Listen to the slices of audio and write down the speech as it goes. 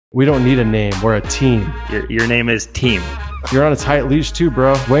We don't need a name. We're a team. Your name is Team. You're on a tight leash too,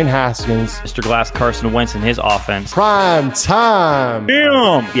 bro. Wayne Haskins. Mr. Glass, Carson Wentz and his offense. Prime time.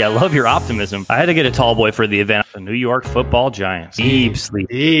 Damn. Yeah, I love your optimism. I had to get a tall boy for the event. The New York Football Giants. Deep sleep.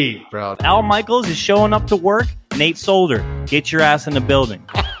 Deep, bro. Al Michaels is showing up to work. Nate Solder, get your ass in the building.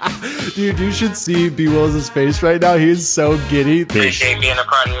 Dude, you should see B. Wills' face right now. He's so giddy. Appreciate being a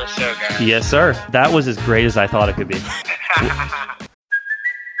part of your show, guys. Yes, sir. That was as great as I thought it could be.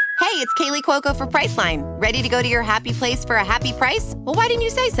 Hey, it's Kaylee Cuoco for Priceline. Ready to go to your happy place for a happy price? Well, why didn't you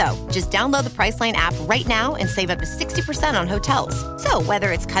say so? Just download the Priceline app right now and save up to 60% on hotels. So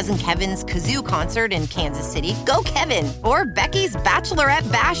whether it's Cousin Kevin's Kazoo Concert in Kansas City, go Kevin, or Becky's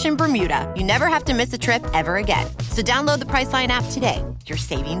Bachelorette Bash in Bermuda, you never have to miss a trip ever again. So download the Priceline app today. Your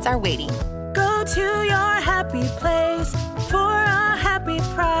savings are waiting. Go to your happy place for a happy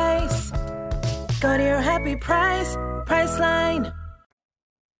price. Go to your happy price, Priceline.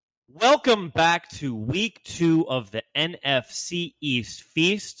 Welcome back to week 2 of the NFC East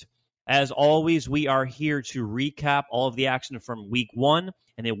Feast. As always, we are here to recap all of the action from week 1,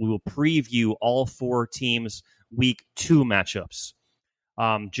 and then we will preview all 4 teams' week 2 matchups.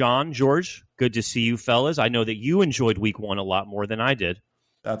 John, George, good to see you fellas. I know that you enjoyed week 1 a lot more than I did.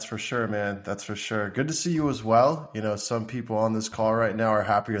 That's for sure, man. That's for sure. Good to see you as well. You know, some people on this call right now are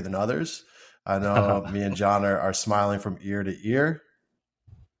happier than others. I know me and John are smiling from ear to ear.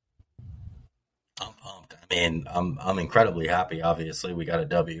 I'm pumped. I mean, I'm incredibly happy. Obviously, we got a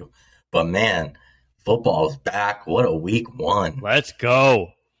W, but man, football's back. What a week 1! Let's go.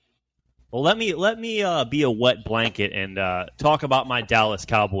 Well, let me be a wet blanket and talk about my Dallas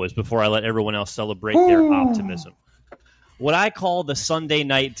Cowboys before I let everyone else celebrate their optimism. What I call the Sunday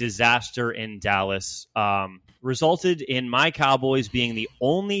night disaster in Dallas resulted in my Cowboys being the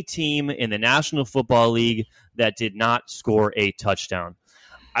only team in the National Football League that did not score a touchdown.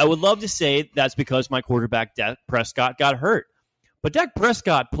 I would love to say that's because my quarterback, Dak Prescott, got hurt. But Dak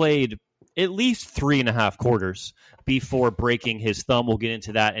Prescott played at least 3.5 quarters before breaking his thumb. We'll get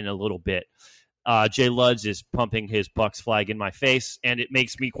into that in a little bit. Jay Ludds is pumping his Bucks flag in my face, and it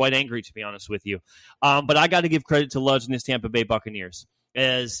makes me quite angry, to be honest with you. But I got to give credit to Ludds and his Tampa Bay Buccaneers.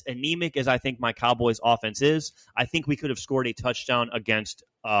 As anemic as I think my Cowboys offense is, I think we could have scored a touchdown against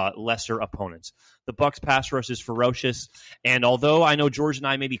lesser opponents. The Bucks pass rush is ferocious, and although I know George and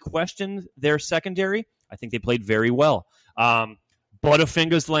I maybe questioned their secondary, I think they played very well.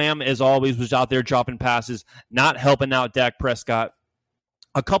 Butterfingers Lamb, as always, was out there dropping passes, not helping out Dak Prescott.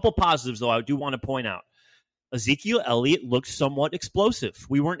 A couple positives, though, I do want to point out. Ezekiel Elliott looked somewhat explosive.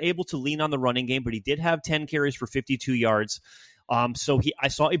 We weren't able to lean on the running game, but he did have 10 carries for 52 yards. I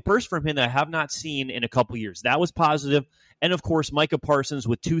saw a burst from him that I have not seen in a couple years. That was positive. And, of course, Micah Parsons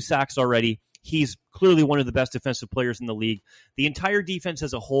with 2 sacks already. He's clearly one of the best defensive players in the league. The entire defense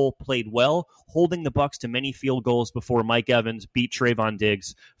as a whole played well, holding the Bucs to many field goals before Mike Evans beat Trayvon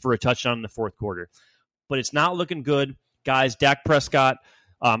Diggs for a touchdown in the fourth quarter. But it's not looking good. Guys, Dak Prescott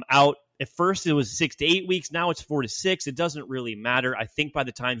out. At first, it was 6 to 8 weeks. Now it's 4 to 6. It doesn't really matter. I think by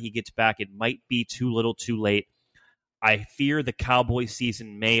the time he gets back, it might be too little too late. I fear the Cowboys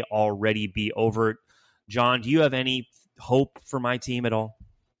season may already be over. John, do you have any hope for my team at all?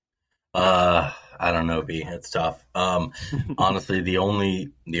 I don't know, B. It's tough. Honestly, the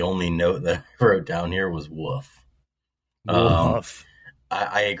only note that I wrote down here was woof. Woof.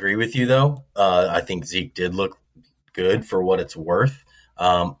 I agree with you, though. I think Zeke did look good for what it's worth.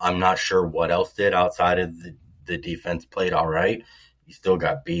 I'm not sure what else did outside of the defense played all right. You still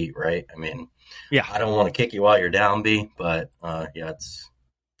got beat, right? I mean, yeah. I don't want to kick you while you're down, B, but it's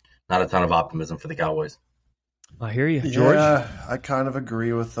not a ton of optimism for the Cowboys. I hear you, George. Yeah, I kind of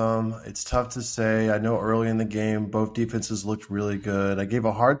agree with them. It's tough to say. I know early in the game, both defenses looked really good. I gave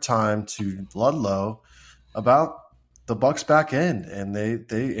a hard time to Ludlow about the Bucs back end, and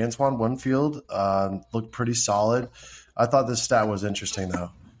they Antoine Winfield looked pretty solid. I thought this stat was interesting,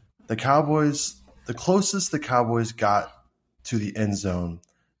 though. The closest the Cowboys got to the end zone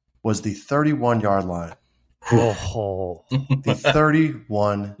was the 31-yard line. Oh. The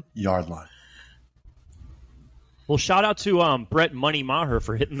 31-yard line. Well, shout out to Brett Money Maher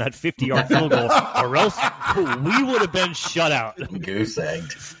for hitting that 50-yard field goal, or else we would have been shut out. Goose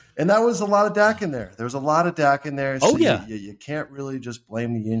egged. And that was a lot of Dak in there. There was a lot of Dak in there. So yeah. You can't really just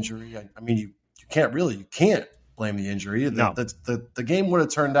blame the injury. I mean, you can't blame the injury. No. The game would have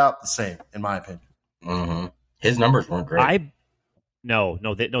turned out the same, in my opinion. Mm-hmm. His numbers weren't great. No,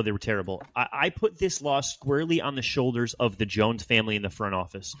 they were terrible. I put this loss squarely on the shoulders of the Jones family in the front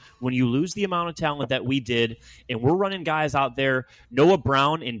office. When you lose the amount of talent that we did, and we're running guys out there, Noah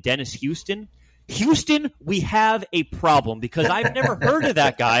Brown and Dennis Houston, Houston, we have a problem because I've never heard of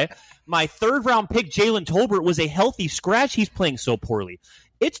that guy. My third-round pick, Jalen Tolbert, was a healthy scratch. He's playing so poorly.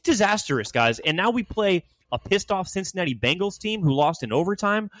 It's disastrous, guys. And now we play a pissed-off Cincinnati Bengals team who lost in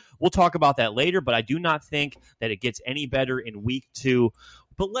overtime. We'll talk about that later, but I do not think that it gets any better in week 2.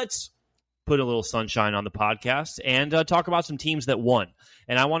 But let's put a little sunshine on the podcast and talk about some teams that won.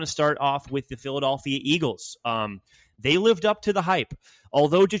 And I want to start off with the Philadelphia Eagles. They lived up to the hype.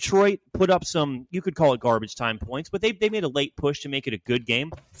 Although Detroit put up some, you could call it garbage time points, but they made a late push to make it a good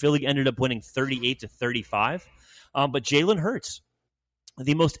game. Philly ended up winning 38-35. But Jalen Hurts,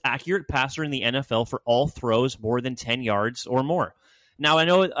 the most accurate passer in the NFL for all throws more than 10 yards or more. Now, I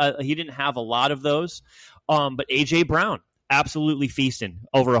know he didn't have a lot of those, but A.J. Brown, absolutely feasting.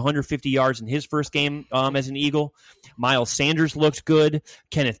 Over 150 yards in his first game as an Eagle. Miles Sanders looked good.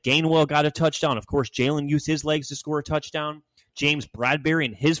 Kenneth Gainwell got a touchdown. Of course, Jalen used his legs to score a touchdown. James Bradbury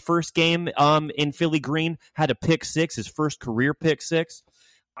in his first game in Philly Green had a pick 6, his first career pick 6.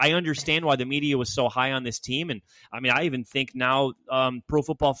 I understand why the media was so high on this team, and I mean, I even think now Pro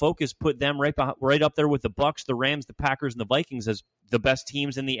Football Focus put them right up there with the Bucs, the Rams, the Packers, and the Vikings as the best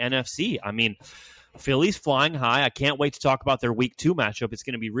teams in the NFC. I mean, Philly's flying high. I can't wait to talk about their Week 2 matchup. It's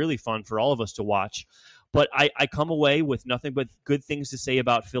going to be really fun for all of us to watch. But I come away with nothing but good things to say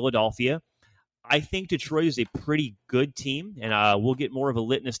about Philadelphia. I think Detroit is a pretty good team, and we'll get more of a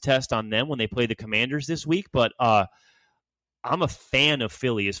litmus test on them when they play the Commanders this week. But I'm a fan of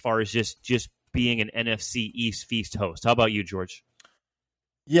Philly as far as just being an NFC East feast host. How about you, George?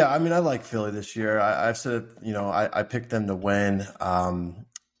 Yeah, I mean, I like Philly this year. I've said, I picked them to win.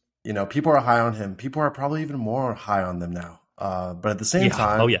 People are high on him. People are probably even more high on them now. But at the same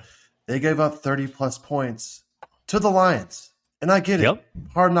time, they gave up 30-plus points to the Lions. And I get it. Yep.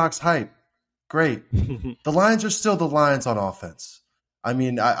 Hard Knocks hype. Great. The Lions are still the Lions on offense. I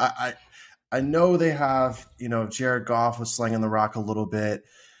mean, I know they have, Jared Goff was slinging the rock a little bit.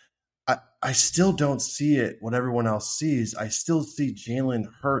 I still don't see it what everyone else sees. I still see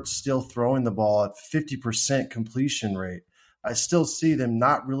Jalen Hurts still throwing the ball at 50% completion rate. I still see them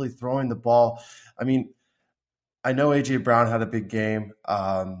not really throwing the ball. I mean, I know A.J. Brown had a big game.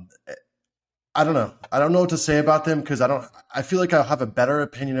 I don't know. I don't know what to say about them because I feel like I'll have a better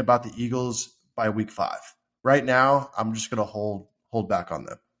opinion about the Eagles by week 5. Right now, I'm just going to hold back on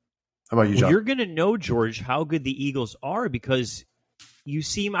them. How about you, John? You're going to know, George, how good the Eagles are because you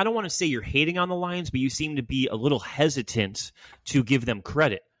seem, I don't want to say you're hating on the Lions, but you seem to be a little hesitant to give them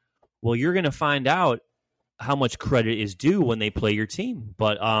credit. Well, you're going to find out how much credit is due when they play your team.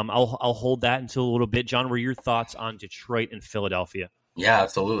 But I'll hold that until a little bit. John, what are your thoughts on Detroit and Philadelphia? Yeah,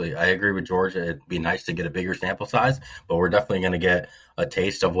 absolutely. I agree with George. It'd be nice to get a bigger sample size, but we're definitely going to get a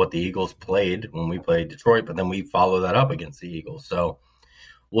taste of what the Eagles played when we played Detroit, but then we follow that up against the Eagles. So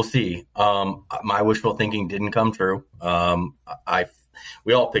we'll see. My wishful thinking didn't come true.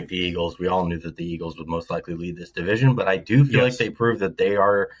 We all picked the Eagles. We all knew that the Eagles would most likely lead this division, but I do feel like they proved that they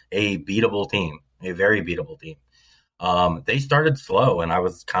are a beatable team, a very beatable team. They started slow, and I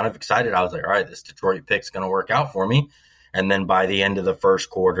was kind of excited. I was like, all right, this Detroit pick's going to work out for me. And then by the end of the first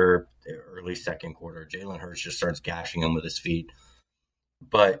quarter, early second quarter, Jalen Hurts just starts gashing him with his feet.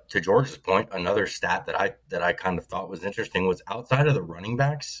 But to George's point, another stat that I kind of thought was interesting was outside of the running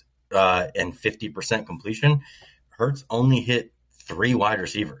backs and 50% completion, Hurts only hit 3 wide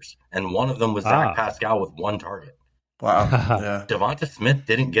receivers, and one of them was Zach Pascal with 1 target. Wow. Yeah. Devonta Smith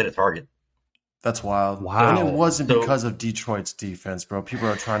didn't get a target. That's wild. Wow. And it wasn't because of Detroit's defense, bro. People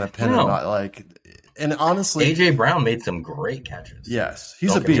are trying to pin him out. And honestly, A.J. Brown made some great catches. Yes,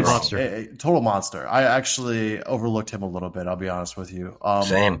 he's a beast, a total monster. I actually overlooked him a little bit. I'll be honest with you.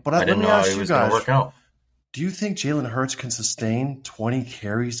 Same, but I didn't know how he was going to work out. Do you think Jalen Hurts can sustain 20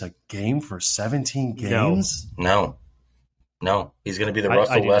 carries a game for 17 games? No. He's going to be the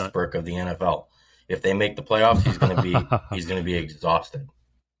Russell Westbrook of the NFL. If they make the playoffs, he's going to be exhausted.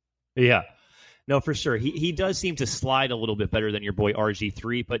 Yeah. No, for sure. He does seem to slide a little bit better than your boy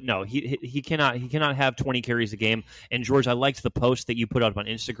RG3, but no, he cannot have 20 carries a game. And George, I liked the post that you put up on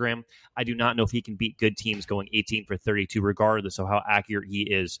Instagram. I do not know if he can beat good teams going 18 for 32, regardless of how accurate he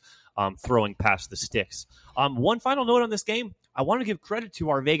is throwing past the sticks. One final note on this game. I want to give credit to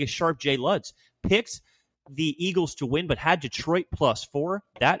our Vegas sharp Jay Luds. Picked the Eagles to win, but had Detroit +4.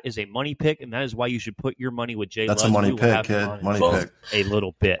 That is a money pick, and that is why you should put your money with Jay Luds. That's a money pick, kid. Money pick. A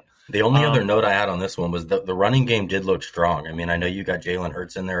little bit. The only other note I had on this one was the running game did look strong. I mean, I know you got Jalen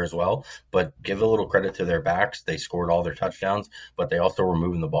Hurts in there as well, but give a little credit to their backs. They scored all their touchdowns, but they also were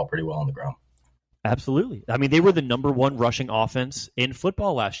moving the ball pretty well on the ground. Absolutely. I mean, they were the number one rushing offense in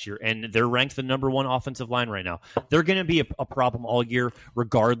football last year, and they're ranked the number one offensive line right now. They're going to be a problem all year,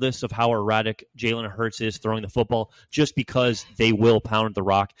 regardless of how erratic Jalen Hurts is throwing the football, just because they will pound the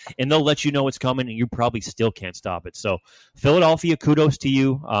rock, and they'll let you know it's coming, and you probably still can't stop it. So, Philadelphia, kudos to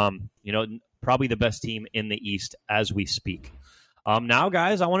you. Probably the best team in the East as we speak. Now,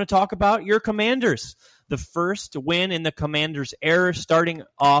 guys, I want to talk about your Commanders. The first win in the Commanders' era, starting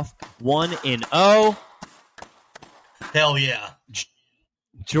off 1-0. Hell yeah.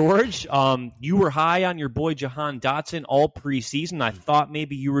 George, you were high on your boy Jahan Dotson all preseason. I thought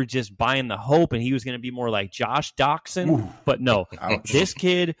maybe you were just buying the hope and he was going to be more like Josh Doxson. But no, this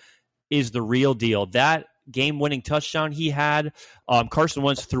kid is the real deal. That game-winning touchdown he had, Carson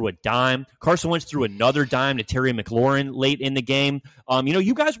Wentz threw a dime. Carson Wentz threw another dime to Terry McLaurin late in the game.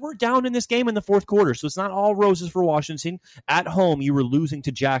 You guys were down in this game in the fourth quarter, so it's not all roses for Washington. At home, you were losing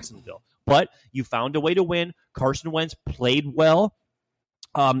to Jacksonville, but you found a way to win. Carson Wentz played well.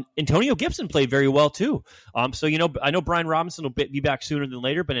 Antonio Gibson played very well too. I know Brian Robinson will be back sooner than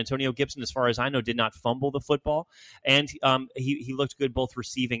later, but Antonio Gibson, as far as I know, did not fumble the football, and he looked good both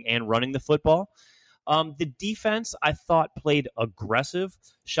receiving and running the football. The defense, I thought, played aggressive.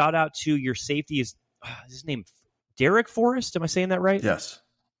 Shout out to your safety. Is his name Derek Forrest? Am I saying that right? Yes.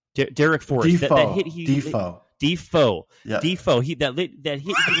 Derek Forrest. Defoe. Defoe. Yeah. Defoe. That hit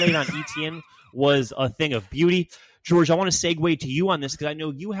he laid on Etienne was a thing of beauty. George, I want to segue to you on this because I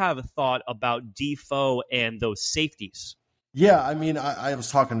know you have a thought about Defoe and those safeties. Yeah, I mean, I was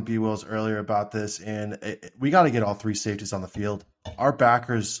talking to B. Wills earlier about this, and we got to get all three safeties on the field. Our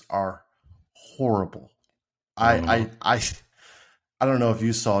backers are horrible. I don't know if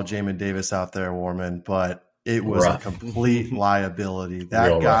you saw Jamin Davis out there, Warman, but it was a complete liability.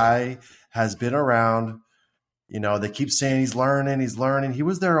 That guy has been around. They keep saying he's learning. He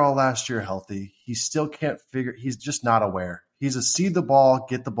was there all last year healthy. He still can't figure. He's just not aware. He's a see the ball,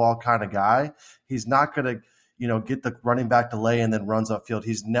 get the ball kind of guy. He's not going to, get the running back delay and then runs upfield.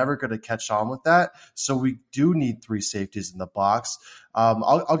 He's never going to catch on with that. So we do need three safeties in the box.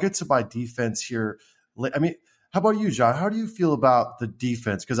 I'll get to my defense here. I mean, how about you, John? How do you feel about the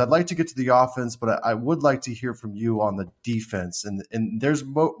defense? Because I'd like to get to the offense, but I would like to hear from you on the defense. And there's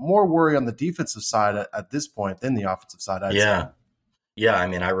more worry on the defensive side at this point than the offensive side. Yeah, I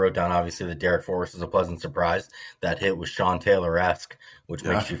mean, I wrote down, obviously, that Derek Forrest is a pleasant surprise. That hit was Sean Taylor-esque, which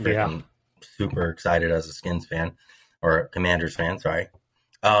makes you freaking super excited as a Skins fan or Commanders fan, sorry.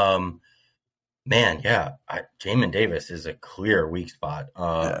 Jamin Davis is a clear weak spot.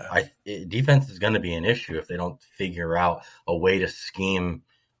 Defense is going to be an issue if they don't figure out a way to scheme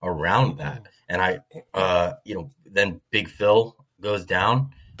around that. And then Big Phil goes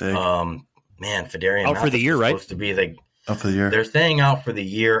down. Fedarian out for the year, right? Supposed to be the out for the year. They're saying out for the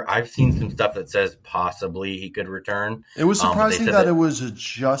year. I've seen some stuff that says possibly he could return. It was surprising that it was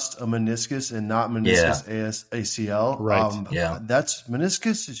just a meniscus and not meniscus ACL. Right. That's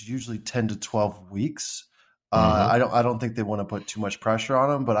meniscus is usually 10 to 12 weeks. I don't think they want to put too much pressure on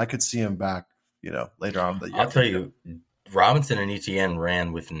him, but I could see him back, later on. But I'll tell you, Robinson and ETN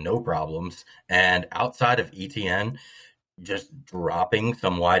ran with no problems, and outside of ETN just dropping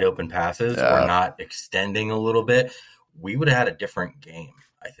some wide open passes or not extending a little bit, we would have had a different game,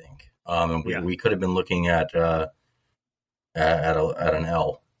 I think. We could have been looking at an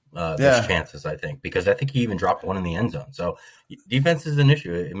L. There's chances, I think, because I think he even dropped one in the end zone. So defense is an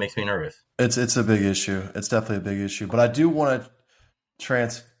issue. It makes me nervous. It's a big issue. It's definitely a big issue. But I do want to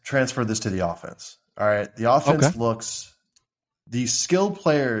transfer this to the offense. All right. The offense looks – the skilled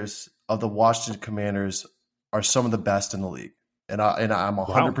players of the Washington Commanders are some of the best in the league. And I'm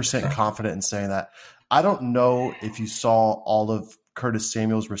 100% confident in saying that. I don't know if you saw all of Curtis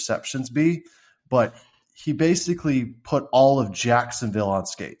Samuel's receptions but he basically put all of Jacksonville on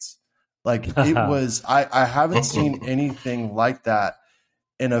skates. Like it was, I haven't seen anything like that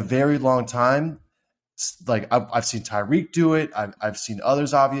in a very long time. Like I've seen Tyreek do it. I've seen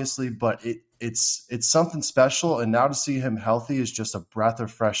others obviously, but it's something special. And now to see him healthy is just a breath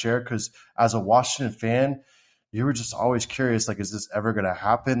of fresh air. Cause as a Washington fan, you were just always curious, like, is this ever going to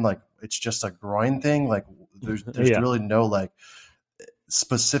happen? Like, it's just a groin thing. Like, there's really no, like,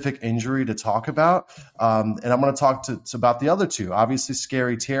 specific injury to talk about. And I'm going to talk about the other two. Obviously,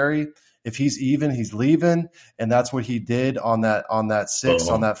 Scary Terry. If he's even, he's leaving. And that's what he did on that six,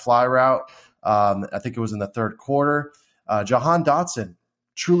 on that fly route. I think it was in the third quarter. Jahan Dotson,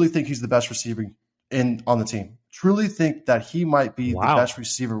 truly think he's the best receiver on the team. Truly think that he might be the best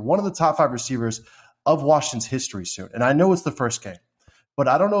receiver, one of the top 5 receivers of Washington's history soon. And I know it's the first game, but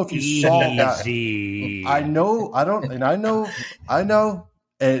I don't know if you saw that. I know.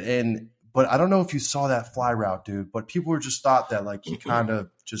 but I don't know if you saw that fly route, dude. But people just thought that like he kind of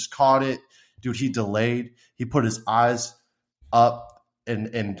just caught it, dude. He delayed. He put his eyes up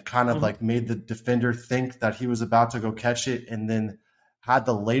and kind of like made the defender think that he was about to go catch it, and then had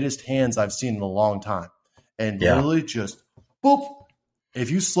the latest hands I've seen in a long time, and literally just boop. If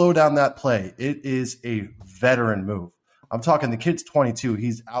you slow down that play, it is a veteran move. I'm talking the kid's 22.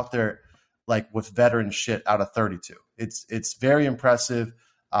 He's out there like with veteran shit out of 32. It's very impressive.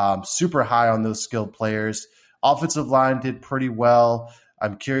 Super high on those skilled players. Offensive line did pretty well.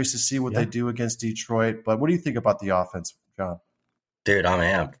 I'm curious to see what they do against Detroit. But what do you think about the offense, John? Dude, I'm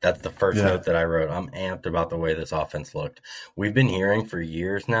amped. That's the first note that I wrote. I'm amped about the way this offense looked. We've been hearing for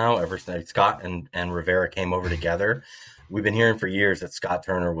years now, ever since Scott and Rivera came over together, we've been hearing for years that Scott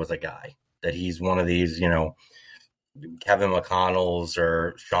Turner was a guy, that he's one of these, Kevin McConnell's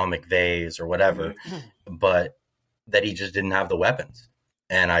or Sean McVay's or whatever, but that he just didn't have the weapons.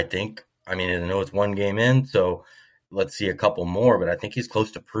 And I know it's one game in, so let's see a couple more, but I think he's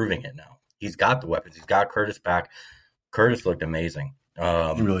close to proving it now. He's got the weapons. He's got Curtis back. Curtis looked amazing. He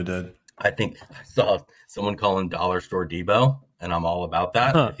really did. I think I saw someone call him Dollar Store Debo, and I'm all about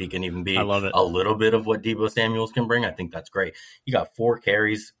that. If he can even be a little bit of what Debo Samuels can bring, I think that's great. He got 4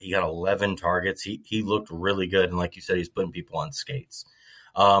 carries. He got 11 targets. He looked really good, and like you said, he's putting people on skates.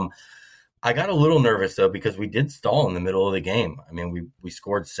 I got a little nervous, though, because we did stall in the middle of the game. I mean, we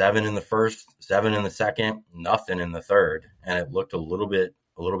scored 7 in the first, 7 in the second, nothing in the third, and it looked a little bit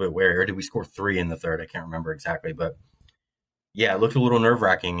wary. Or did we score 3 in the third? I can't remember exactly, but yeah, it looked a little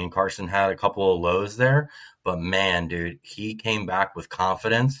nerve-wracking, and Carson had a couple of lows there. But, man, dude, he came back with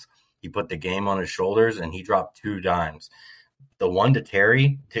confidence. He put the game on his shoulders, and he dropped 2 dimes. The one to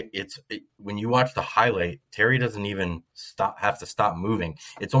Terry, when you watch the highlight, Terry doesn't even have to stop moving.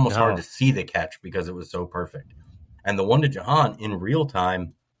 It's almost hard to see the catch because it was so perfect. And the one to Jahan, in real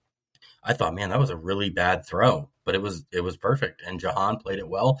time, I thought, man, that was a really bad throw. But it was perfect, and Jahan played it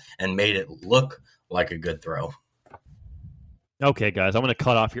well and made it look like a good throw. Okay, guys, I'm going to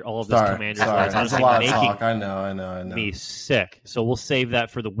cut off all of this Commanders. There's a lot of talk. I know. Me sick. So we'll save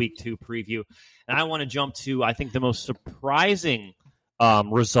that for the Week 2 preview. And I want to jump to, I think, the most surprising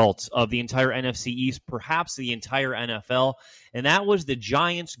results of the entire NFC East, perhaps the entire NFL, and that was the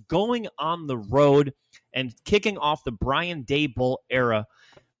Giants going on the road and kicking off the Brian Daboll era.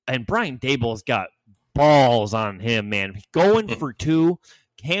 And Brian Daboll's got balls on him, man. Going for 2,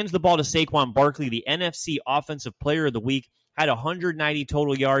 hands the ball to Saquon Barkley, the NFC Offensive Player of the Week. Had 190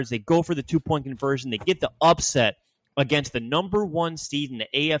 total yards. They go for the 2-point conversion. They get the upset against the number 1 seed in the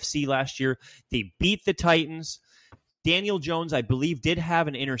AFC last year. They beat the Titans. Daniel Jones, I believe, did have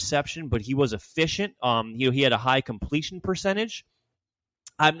an interception, but he was efficient. He had a high completion percentage.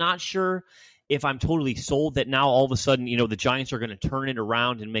 I'm not sure if I'm totally sold that now all of a sudden, the Giants are going to turn it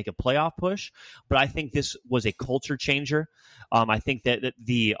around and make a playoff push. But I think this was a culture changer. I think that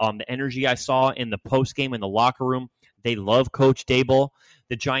the energy I saw in the postgame in the locker room, they love Coach Daboll.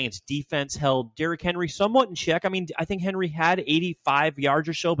 The Giants' defense held Derrick Henry somewhat in check. I mean, I think Henry had 85 yards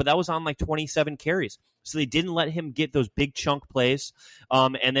or so, but that was on like 27 carries. So they didn't let him get those big chunk plays.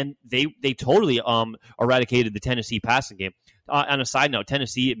 And then they totally eradicated the Tennessee passing game. On a side note,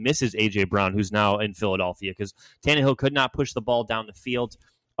 Tennessee misses A.J. Brown, who's now in Philadelphia, because Tannehill could not push the ball down the field.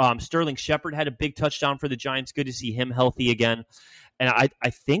 Sterling Shepard had a big touchdown for the Giants. Good to see him healthy again. And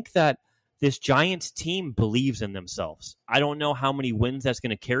I think that this Giants team believes in themselves. I don't know how many wins that's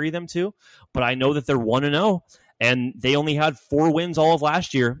going to carry them to, but I know that they're 1-0, and they only had 4 wins all of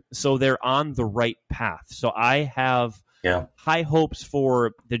last year, so they're on the right path. So I have high hopes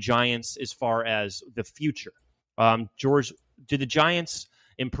for the Giants as far as the future. George, did the Giants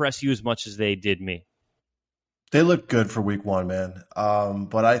impress you as much as they did me? They look good for Week 1, man.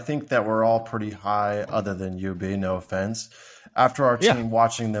 But I think that we're all pretty high, other than you, B, no offense, after our team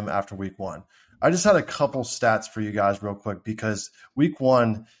watching them after Week 1. I just had a couple stats for you guys real quick, because Week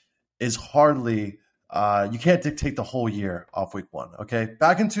 1 is hardly you can't dictate the whole year off Week 1, okay?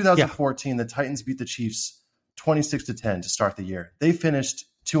 Back in 2014, the Titans beat the Chiefs 26-10 to start the year. They finished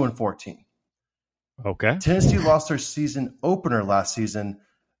 2-14. Okay. Tennessee lost their season opener last season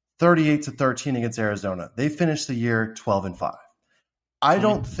 38-13 against Arizona. They finished the year 12-5. I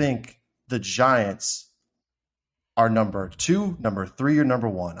don't think the Giants are number 2, number 3, or number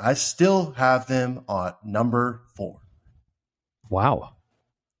 1. I still have them on number 4. Wow.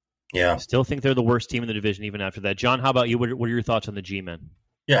 Yeah. I still think they're the worst team in the division even after that. John, how about you? What are your thoughts on the G-Men?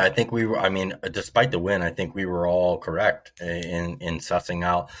 Yeah, I think we were. I mean, despite the win, I think we were all correct in sussing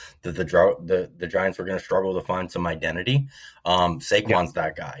out that the Giants were going to struggle to find some identity. Saquon's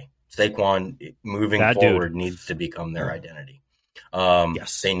that guy. Saquon moving forward needs to become their identity.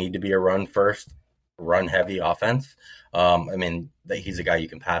 Yes. They need to be a run heavy offense. He's a guy you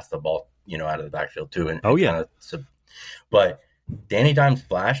can pass the ball, out of the backfield too. But Danny Dimes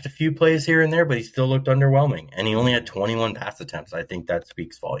flashed a few plays here and there, but he still looked underwhelming, and he only had 21 pass attempts. I think that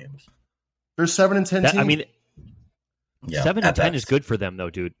speaks volumes. They're 7-10 team. 7-10 is good for them, though,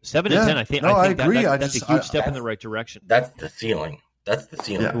 dude. 7-10, I think. I agree. That's a huge step in the right direction. That's the ceiling.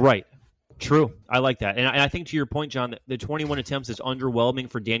 Yeah. Right. True. I like that. And I think to your point, John, the 21 attempts is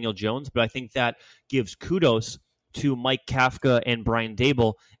underwhelming for Daniel Jones, but I think that gives kudos to Mike Kafka and Brian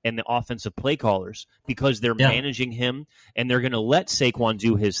Dable and the offensive play callers because they're managing him and they're going to let Saquon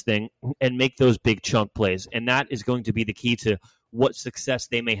do his thing and make those big chunk plays. And that is going to be the key to what success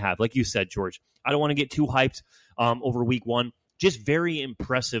they may have. Like you said, George, I don't want to get too hyped over week one. Just very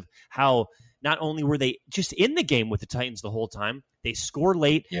impressive how not only were they just in the game with the Titans the whole time, they score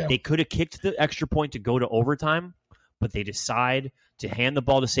late. Yeah. They could have kicked the extra point to go to overtime, but they decide to hand the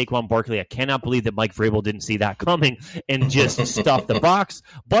ball to Saquon Barkley. I cannot believe that Mike Vrabel didn't see that coming and just stuff the box.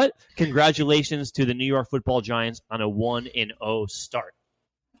 But congratulations to the New York Football Giants on a 1-0 start.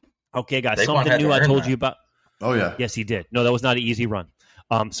 Okay, guys, something new I told you about. Oh, yeah. Yes, he did. No, that was not an easy run.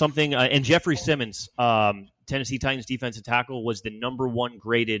 And Jeffrey Simmons, Tennessee Titans defensive tackle, was the number one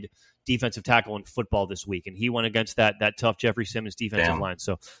graded defensive tackle in football this week, and he went against that tough Jeffrey Simmons defensive line.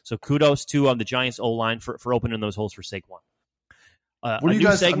 So kudos to the Giants O-line for opening those holes for Saquon. What do you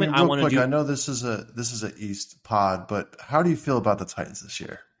guys? Segment I want to do. I know this is a East pod, but how do you feel about the Titans this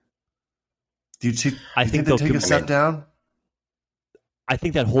year? Do you think they take a step down? I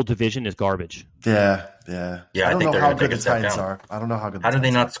think that whole division is garbage. Yeah. I don't know how good the Titans are. I don't know how good. How did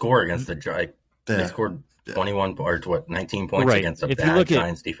they not score against the Giants? They scored 21 or 19 points against a bad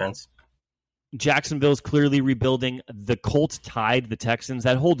Giants defense. Jacksonville's clearly rebuilding. The Colts tied the Texans.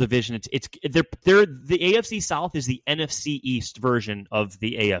 That whole division, they're the AFC South is the NFC East version of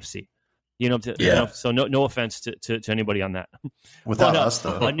the AFC. So no offense to anybody on that. Without us,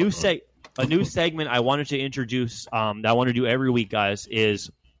 though. A new segment I wanted to introduce that I want to do every week, guys, is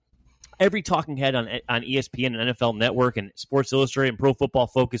every talking head on ESPN and NFL Network and Sports Illustrated and Pro Football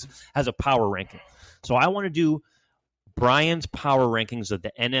Focus has a power ranking. So I want to do Brian's power rankings of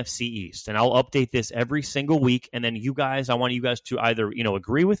the NFC East, and I'll update this every single week. And then I want you guys to either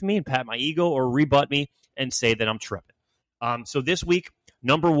agree with me and pat my ego or rebut me and say that I'm tripping. So this week,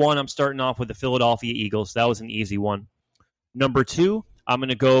 number one, I'm starting off with the Philadelphia Eagles. That was an easy one. Number two, I'm going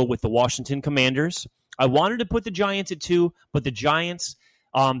to go with the Washington Commanders. I wanted to put the Giants at 2, but the Giants,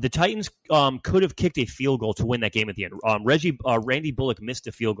 the Titans could have kicked a field goal to win that game at the end. Randy Bullock missed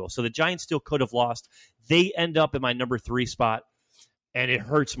a field goal, so the Giants still could have lost. They end up in my number 3 spot, and it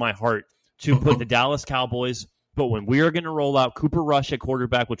hurts my heart to put the Dallas Cowboys. But when we are going to roll out Cooper Rush at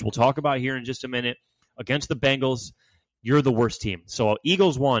quarterback, which we'll talk about here in just a minute, against the Bengals, you're the worst team. So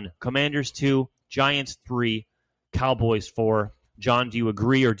Eagles 1, Commanders 2, Giants 3, Cowboys 4. John, do you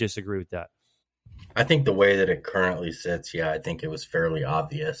agree or disagree with that? I think the way that it currently sits, I think it was fairly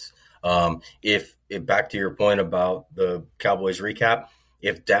obvious. If back to your point about the Cowboys recap,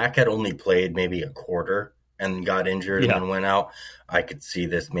 if Dak had only played maybe a quarter and got injured and then went out, I could see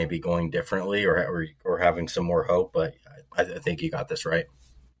this maybe going differently or having some more hope. But I think you got this right.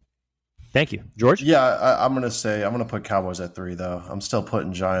 Thank you, George. Yeah, I'm going to put Cowboys at 3 though. I'm still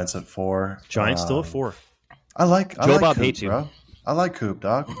putting Giants at 4. Giants still at 4. I like Joe Bob Coop, hates you, bro. I like Coop,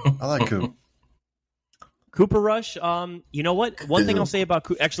 dog. I like Coop. Cooper Rush, you know what? One thing I'll say about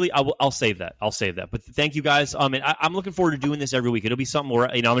Cooper, actually, I'll save that. But thank you guys. And I'm looking forward to doing this every week. It'll be something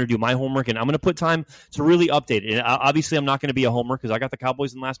where I'm going to do my homework and I'm going to put time to really update it. And obviously, I'm not going to be a homer because I got the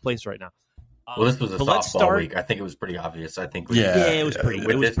Cowboys in last place right now. Well, this was a softball week. I think it was pretty obvious. I think it was pretty.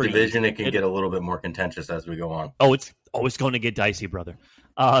 With this division, it can get a little bit more contentious as we go on. Oh, it's going to get dicey, brother.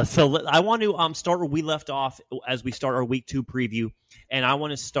 So I want to start where we left off as we start our week 2 preview. And I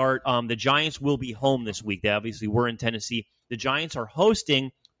want to start, the Giants will be home this week. They obviously were in Tennessee. The Giants are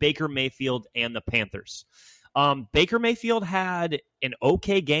hosting Baker Mayfield and the Panthers. Baker Mayfield had an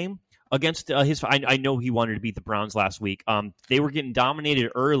okay game against I know he wanted to beat the Browns last week. They were getting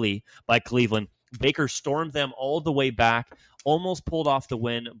dominated early by Cleveland. Baker stormed them all the way back, almost pulled off the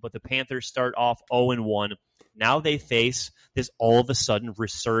win, but the Panthers start off 0-1. Now they face this all of a sudden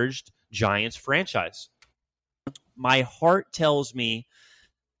resurged Giants franchise. My heart tells me,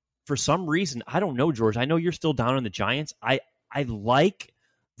 for some reason, I don't know, George, I know you're still down on the Giants. I like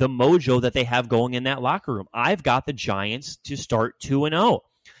the mojo that they have going in that locker room. I've got the Giants to start 2-0.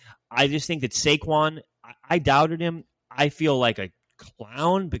 I just think that Saquon, I doubted him. I feel like a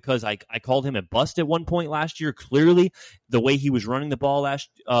clown because I called him a bust at one point last year. Clearly, the way he was running the ball last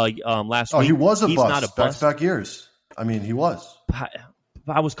week. He was a he's bust. Not a bust. Back years. I mean, he was.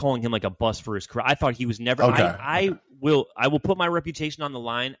 I was calling him like a bust for his career. I thought he was never. Okay. I will put my reputation on the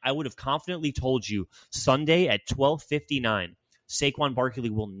line. I would have confidently told you Sunday at 12:59, Saquon Barkley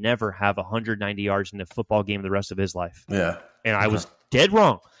will never have 190 yards in the football game the rest of his life. Yeah, and I was dead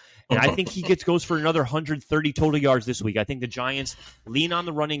wrong. And I think he goes for another 130 total yards this week. I think the Giants lean on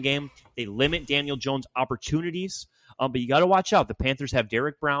the running game. They limit Daniel Jones' opportunities. But you got to watch out. The Panthers have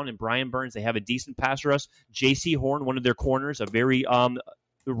Derek Brown and Brian Burns. They have a decent pass rush. J.C. Horn, one of their corners, a very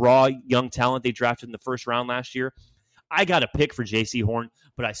raw young talent they drafted in the first round last year. I got a pick for J.C. Horn,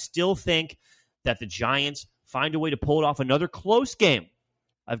 but I still think that the Giants find a way to pull it off another close game.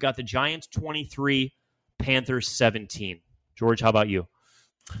 I've got the Giants 23, Panthers 17. George, how about you?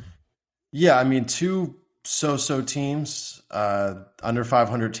 Yeah, I mean, two so-so teams, under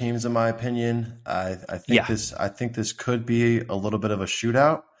 500 teams, in my opinion. I think this could be a little bit of a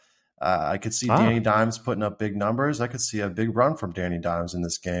shootout. I could see Danny Dimes putting up big numbers. I could see a big run from Danny Dimes in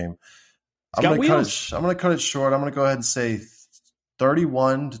this game. I'm going to cut it short. I'm going to go ahead and say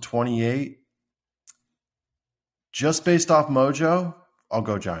 31-28. Just based off mojo, I'll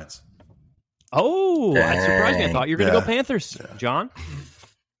go Giants. Oh, that's surprising. I thought you were going to go Panthers. Yeah. John?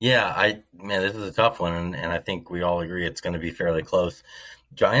 Yeah, this is a tough one, and I think we all agree it's going to be fairly close.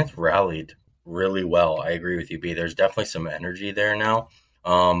 Giants rallied really well. I agree with you, B. There's definitely some energy there now.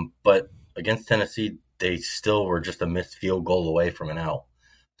 But against Tennessee, they still were just a missed field goal away from an L.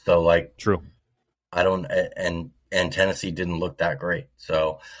 So, true. And Tennessee didn't look that great.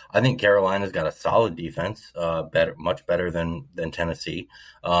 So I think Carolina's got a solid defense, much better than Tennessee.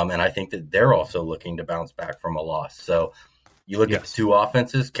 And I think that they're also looking to bounce back from a loss. So you look at the two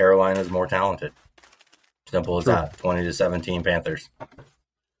offenses, Carolina's more talented. Simple as that. 20-17 Panthers.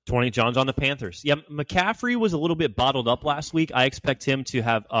 20. John's on the Panthers. Yeah, McCaffrey was a little bit bottled up last week. I expect him to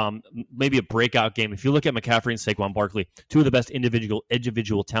have maybe a breakout game. If you look at McCaffrey and Saquon Barkley, two of the best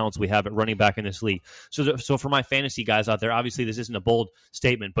individual talents we have at running back in this league. So for my fantasy guys out there, obviously this isn't a bold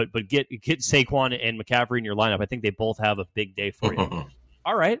statement, but get Saquon and McCaffrey in your lineup. I think they both have a big day for you.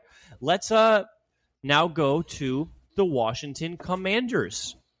 All right, let's now go to the Washington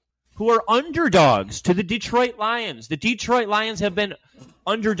Commanders, who are underdogs to the Detroit Lions. The Detroit Lions have been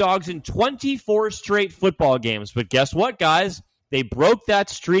underdogs in 24 straight football games. But guess what, guys? They broke that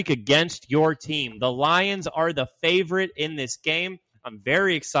streak against your team. The Lions are the favorite in this game. I'm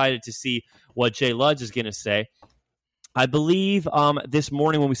very excited to see what Jay Ludge is going to say. I believe this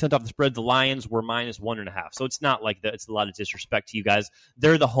morning when we sent off the spread, the Lions were -1.5. So it's not like that. It's a lot of disrespect to you guys.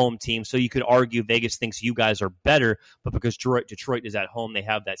 They're the home team, so you could argue Vegas thinks you guys are better, but because Detroit is at home, they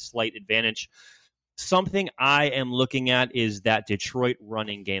have that slight advantage. Something I am looking at is that Detroit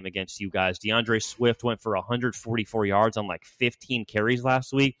running game against you guys. DeAndre Swift went for 144 yards on 15 carries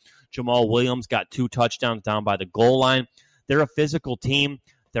last week. Jamal Williams got 2 touchdowns down by the goal line. They're a physical team.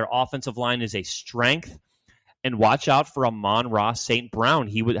 Their offensive line is a strength. And watch out for Amon-Ra St. Brown.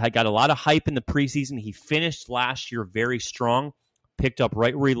 He had got a lot of hype in the preseason. He finished last year very strong, picked up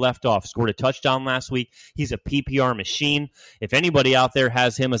right where he left off, scored a touchdown last week. He's a PPR machine. If anybody out there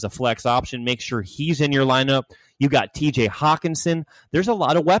has him as a flex option, make sure he's in your lineup. You got TJ Hawkinson. There's a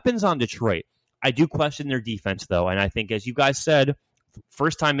lot of weapons on Detroit. I do question their defense, though, and I think, as you guys said,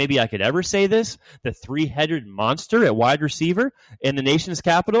 first time maybe I could ever say this, the three-headed monster at wide receiver in the nation's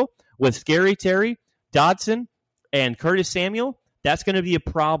capital with Scary Terry, Dodson, and Curtis Samuel, that's going to be a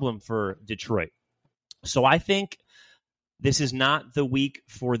problem for Detroit. So I think this is not the week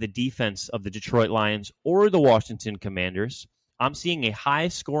for the defense of the Detroit Lions or the Washington Commanders. I'm seeing a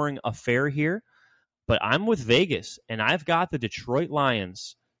high-scoring affair here, but I'm with Vegas, and I've got the Detroit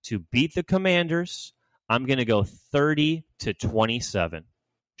Lions to beat the Commanders. I'm going to go 30-27.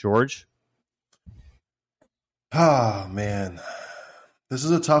 George? Oh, man. This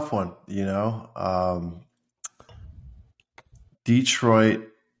is a tough one, Detroit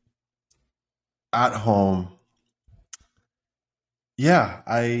at home. Yeah,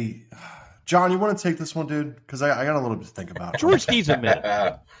 John, you want to take this one, dude? Because I got a little bit to think about. George needs a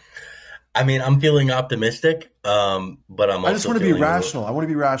minute. I mean, I'm feeling optimistic, but I'm also I just want to be rational. I want to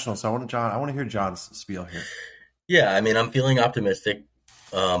be rational, so I want to hear John's spiel here. Yeah, I mean, I'm feeling optimistic,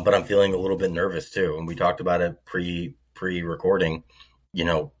 but I'm feeling a little bit nervous too. And we talked about it pre-recording.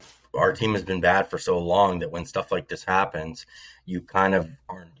 Our team has been bad for so long that when stuff like this happens, you're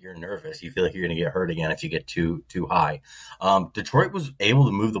nervous. You feel like you're going to get hurt again if you get too high. Detroit was able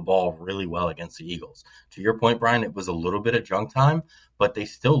to move the ball really well against the Eagles. To your point, Brian, it was a little bit of junk time, but they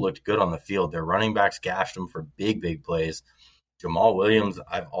still looked good on the field. Their running backs gashed them for big plays. Jamal Williams,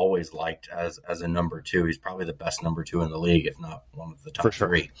 I've always liked as a number 2. He's probably the best number 2 in the league, if not one of the top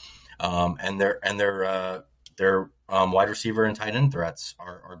 3. And their Wide receiver and tight end threats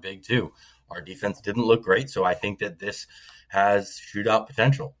are big too. Our defense didn't look great, so I think that this has shootout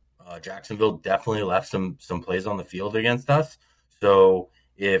potential. Jacksonville definitely left some plays on the field against us. So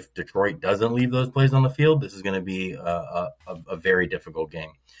if Detroit doesn't leave those plays on the field, this is going to be a very difficult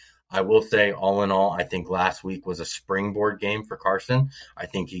game. I will say, all in all, I think last week was a springboard game for Carson. I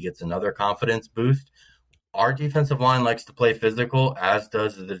think he gets another confidence boost. Our defensive line likes to play physical, as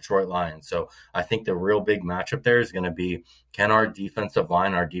does the Detroit Lions. So I think the real big matchup there is going to be, can our defensive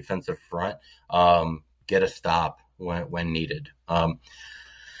line, our defensive front, get a stop when needed? I'm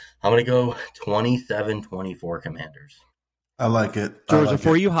going to go 27-24 Commanders. I like it. George,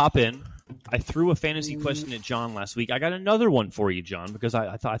 before you hop in, I threw a fantasy question at John last week. I got another one for you, John, because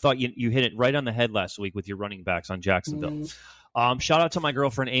I thought you hit it right on the head last week with your running backs on Jacksonville. Shout out to my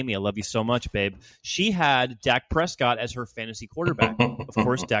girlfriend, Amy. I love you so much, babe. She had Dak Prescott as her fantasy quarterback. Of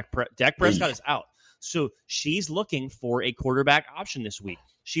course, Dak Prescott is out. So she's looking for a quarterback option this week.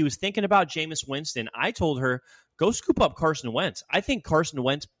 She was thinking about Jameis Winston. I told her, go scoop up Carson Wentz. I think Carson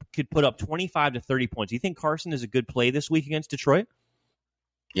Wentz could put up 25 to 30 points. Do you think Carson is a good play this week against Detroit?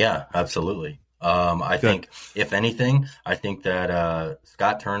 Yeah, absolutely. I think, if anything, I think that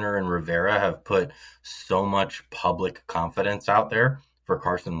Scott Turner and Rivera have put so much public confidence out there for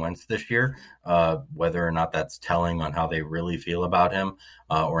Carson Wentz this year, whether or not that's telling on how they really feel about him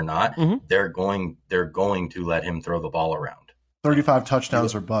or not. Mm-hmm. They're going to let him throw the ball around. 35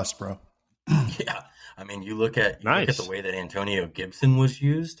 touchdowns or bust, bro. Yeah. I mean, you look at the way that Antonio Gibson was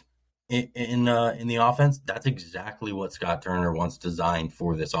used in the offense. That's exactly what Scott Turner wants designed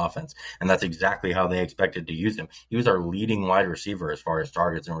for this offense, and that's exactly how they expected to use him. He was our leading wide receiver as far as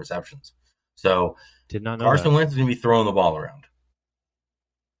targets and receptions. So did not know Carson that. Wentz is going to be throwing the ball around.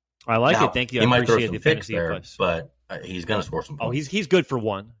 I like it. Thank you. I appreciate the fantasy advice, but he's going to score some points. He's good for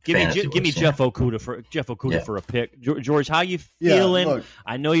one. Give me Jeff Okudah for a pick. George, how you feeling? Look,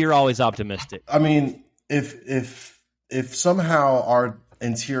 I know you're always optimistic. I mean, if somehow our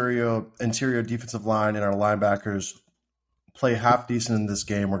interior defensive line and our linebackers play half decent in this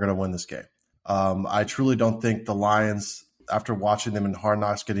game, we're going to win this game. I truly don't think the Lions, after watching them in Hard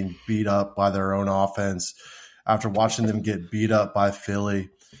Knocks getting beat up by their own offense, after watching them get beat up by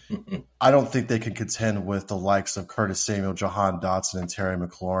Philly, I don't think they can contend with the likes of Curtis Samuel, Jahan Dotson, and Terry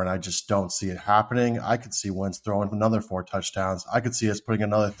McLaurin. I just don't see it happening. I could see Wentz throwing another 4 touchdowns. I could see us putting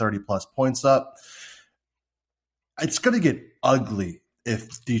another 30-plus points up. It's going to get ugly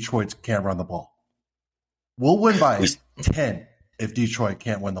if Detroit can't run the ball. We'll win by 10 if Detroit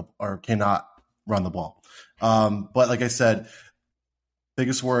cannot run the ball. But like I said,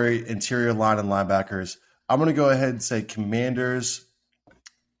 biggest worry, interior line and linebackers. I'm going to go ahead and say Commanders.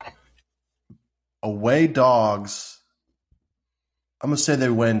 Away dogs, I'm going to say they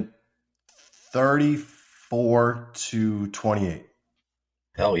win 34-28.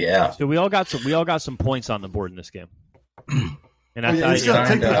 Hell yeah. So we all got some points on the board in this game. And I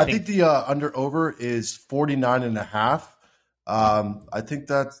think the under over is 49.5. I think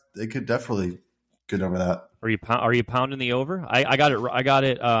that they could definitely get over that. Are you pounding the over? I got it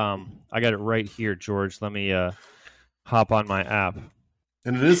right here, George. Let me hop on my app.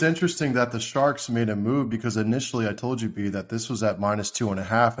 And it is interesting that the Sharks made a move, because initially I told you, B, that this was at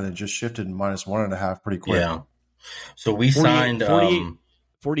 -2.5 and it just shifted to -1.5 pretty quick. Yeah. So we signed 48.5.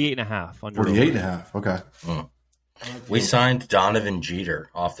 48.5. Okay. We signed Donovan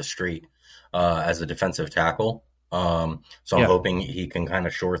Jeter off the street as a defensive tackle. So I'm hoping he can kind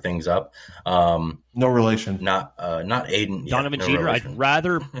of shore things up. No relation. Not Aiden. Donovan no Jeter, relation. I'd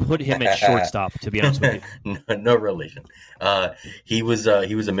rather put him at shortstop, to be honest with you. No relation. He was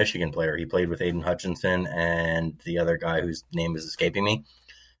a Michigan player. He played with Aiden Hutchinson and the other guy whose name is escaping me.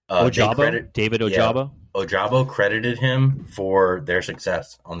 David Ojabo? Yeah, Ojabo credited him for their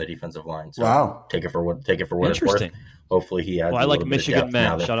success on the defensive line. So wow. Take it for what it's worth. Hopefully he has. Well, I like Michigan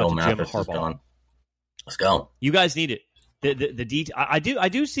men. Shout out to Jim Harbaugh. Let's go. You guys need it. I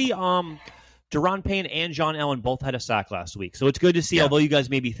do see Deron Payne and John Allen both had a sack last week, so it's good to see. Yeah. Although you guys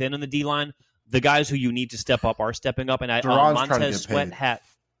may be thin on the D line, the guys who you need to step up are stepping up. And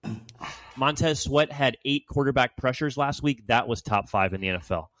Montez Sweat had 8 quarterback pressures last week. That was top 5 in the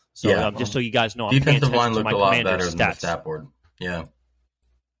NFL. So just so you guys know, I'm defensive line looked a lot better than the stat board. Yeah,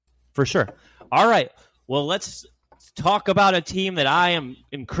 for sure. All right. Well, let's talk about a team that I am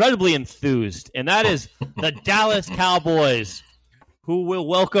incredibly enthused, and that is the Dallas Cowboys, who will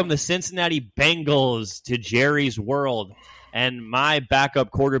welcome the Cincinnati Bengals to Jerry's world. And my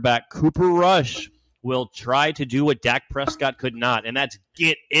backup quarterback, Cooper Rush, will try to do what Dak Prescott could not, and that's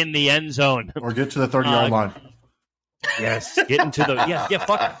get in the end zone. Or get to the 30-yard line. Yes, get into the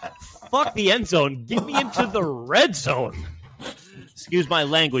Fuck the end zone. Get me into the red zone. Excuse my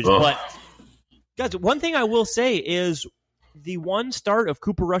language, but guys, one thing I will say is the one start of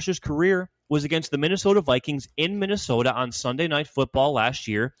Cooper Rush's career was against the Minnesota Vikings in Minnesota on Sunday Night Football last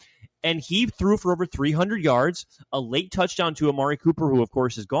year, and he threw for over 300 yards, a late touchdown to Amari Cooper, who, of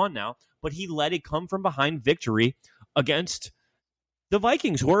course, is gone now, but he led a come-from-behind victory against the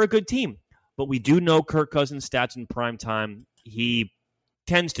Vikings, who are a good team. But we do know Kirk Cousins' stats in prime time. He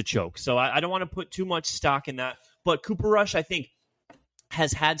tends to choke, so I don't want to put too much stock in that. But Cooper Rush, I think,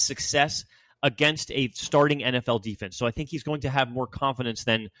 has had success against a starting NFL defense. So I think he's going to have more confidence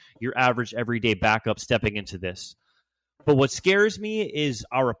than your average everyday backup stepping into this. But what scares me is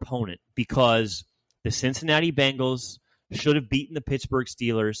our opponent, because the Cincinnati Bengals should have beaten the Pittsburgh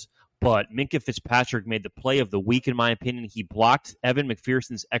Steelers, but Minkah Fitzpatrick made the play of the week, in my opinion. He blocked Evan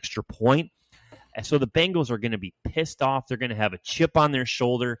McPherson's extra point. And so the Bengals are going to be pissed off. They're going to have a chip on their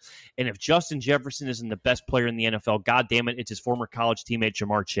shoulder. And if Justin Jefferson isn't the best player in the NFL, God damn it, it's his former college teammate,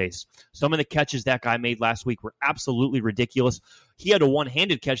 Jamar Chase. Some of the catches that guy made last week were absolutely ridiculous. He had a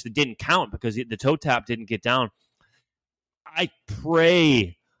one-handed catch that didn't count because the toe tap didn't get down. I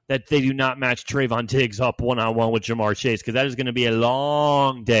pray that they do not match Trayvon Diggs up one-on-one with Jamar Chase, because that is going to be a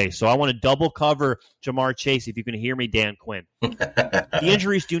long day. So I want to double cover Jamar Chase, if you can hear me, Dan Quinn. The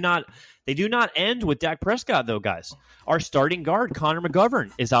injuries do not end with Dak Prescott, though, guys. Our starting guard, Connor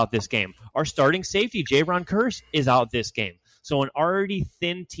McGovern, is out this game. Our starting safety, Jayron Kearse, is out this game. So an already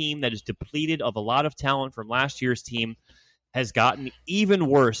thin team that is depleted of a lot of talent from last year's team has gotten even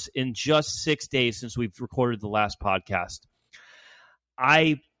worse in just 6 days since we've recorded the last podcast.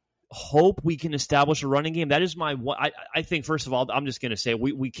 I hope we can establish a running game. That is my one. I think, first of all, I'm just going to say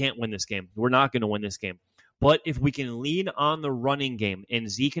we can't win this game. We're not going to win this game. But if we can lean on the running game and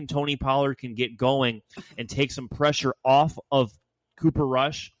Zeke and Tony Pollard can get going and take some pressure off of Cooper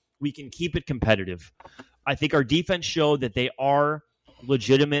Rush, we can keep it competitive. I think our defense showed that they are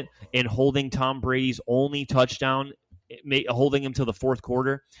legitimate in holding Tom Brady's only touchdown, holding him to the fourth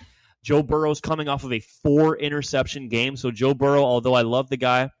quarter. Joe Burrow's coming off of a 4-interception game. So Joe Burrow, although I love the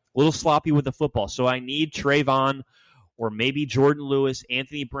guy, a little sloppy with the football. So I need Trayvon or maybe Jordan Lewis,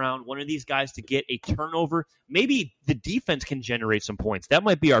 Anthony Brown, one of these guys to get a turnover. Maybe the defense can generate some points. That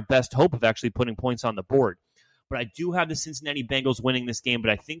might be our best hope of actually putting points on the board. But I do have the Cincinnati Bengals winning this game, but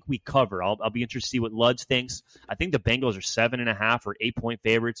I think we cover. I'll be interested to see what Luds thinks. I think the Bengals are 7.5 or 8-point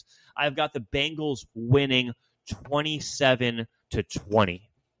favorites. I've got the Bengals winning 27-20.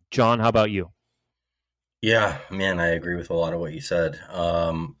 John, how about you? Yeah, man, I agree with a lot of what you said.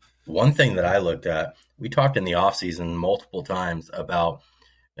 One thing that I looked at, we talked in the offseason multiple times about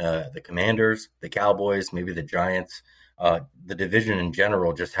the Commanders, the Cowboys, maybe the Giants, the division in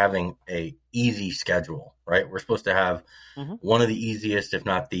general, just having a easy schedule, right? We're supposed to have one of the easiest, if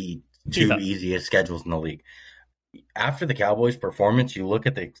not the two easiest schedules in the league. After the Cowboys' performance, you look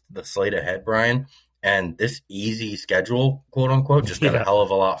at the slate ahead, Brian, and this easy schedule, quote unquote, just got a hell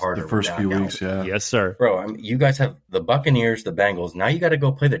of a lot harder. The first few weeks, yeah. Yes, sir. Bro, I mean, you guys have the Buccaneers, the Bengals. Now you got to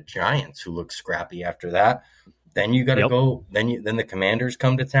go play the Giants, who look scrappy after that. Then you got to go. Then the Commanders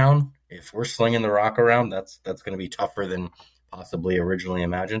come to town. If we're slinging the rock around, that's going to be tougher than possibly originally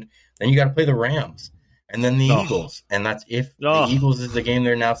imagined. Then you got to play the Rams, and then the Eagles, and that's if the Eagles is the game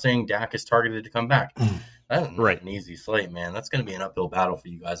they're now saying Dak is targeted to come back. That's not an easy slate, man. That's going to be an uphill battle for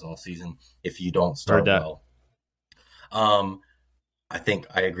you guys all season if you don't start well. I think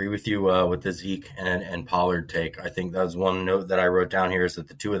I agree with you with the Zeke and Pollard take. I think that was one note that I wrote down here, is that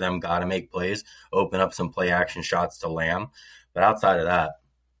the two of them got to make plays, open up some play action shots to Lamb. But outside of that,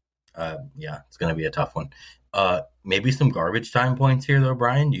 it's going to be a tough one. Maybe some garbage time points here, though,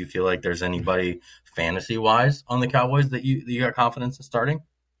 Brian. Do you feel like there's anybody fantasy-wise on the Cowboys that you got confidence in starting?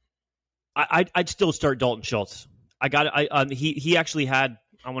 I'd still start Dalton Schultz. He actually had,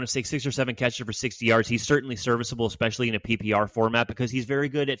 I want to say, 6 or 7 catches for 60 yards. He's certainly serviceable, especially in a PPR format, because he's very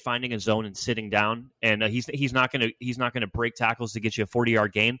good at finding a zone and sitting down. And he's not going to break tackles to get you a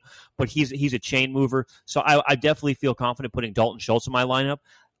 40-yard gain, but he's a chain mover. So I definitely feel confident putting Dalton Schultz in my lineup.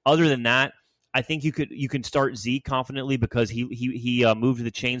 Other than that, I think you can start Zeke confidently because he moved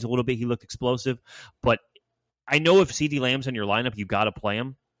the chains a little bit. He looked explosive, but I know if CeeDee Lamb's in your lineup, you got to play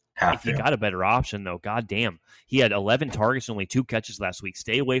him. If you got a better option, though, goddamn. He had 11 targets and only 2 catches last week.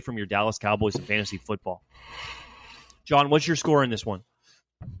 Stay away from your Dallas Cowboys in fantasy football. John, what's your score in this one?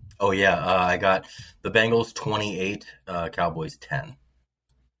 Oh, yeah. I got the Bengals 28, Cowboys 10.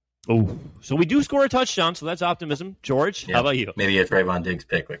 Oh, so we do score a touchdown, so that's optimism. George, how about you? Maybe a Trayvon Diggs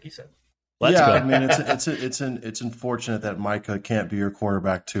pick, like you said. Let's go. I mean, it's unfortunate that Micah can't be your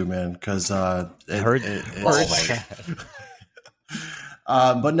quarterback too, man, because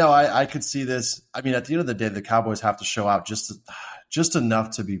But no, I could see this. I mean, at the end of the day, the Cowboys have to show out just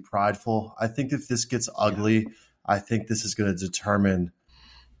enough to be prideful. I think if this gets ugly, I think this is going to determine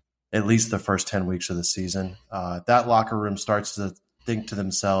at least the first 10 weeks of the season. That locker room starts to think to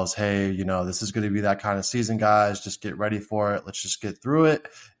themselves, hey, this is going to be that kind of season, guys. Just get ready for it. Let's just get through it,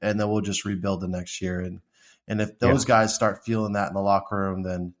 and then we'll just rebuild the next year. And if those guys start feeling that in the locker room,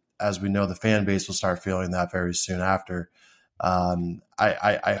 then as we know, the fan base will start feeling that very soon after.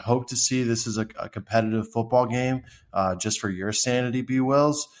 I hope to see this is a competitive football game, just for your sanity, B.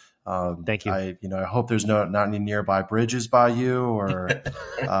 Wills. Thank you. I hope there's not any nearby bridges by you, or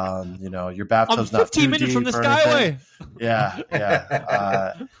your bathtub's not 15 too minutes deep from the or Skyway. anything.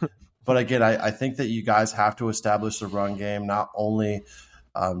 Yeah. But again, I think that you guys have to establish the run game, not only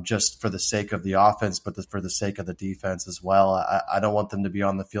just for the sake of the offense, but for the sake of the defense as well. I don't want them to be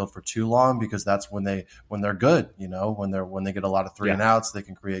on the field for too long, because that's when they're good. When they get a lot of 3 and outs, they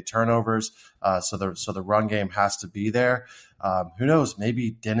can create turnovers. So the run game has to be there. Who knows?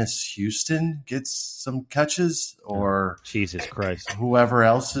 Maybe Dennis Houston gets some catches, or Jesus Christ, whoever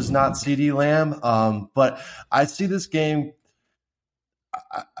else is not CeeDee Lamb. But I see this game.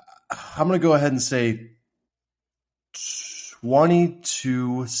 I'm going to go ahead and say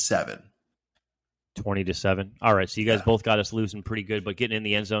 20-7. 20-7. All right, so you guys both got us losing pretty good, but getting in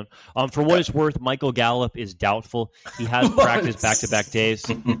the end zone. For what it's worth, Michael Gallup is doubtful. He has practiced back-to-back days.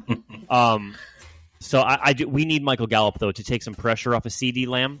 So we need Michael Gallup, though, to take some pressure off of CeeDee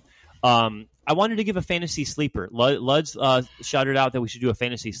Lamb. I wanted to give a fantasy sleeper. Luds shouted out that we should do a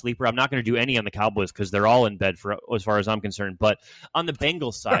fantasy sleeper. I'm not going to do any on the Cowboys because they're all in bed as far as I'm concerned. But on the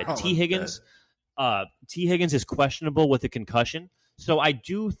Bengals side, T. Higgins is questionable with a concussion. So I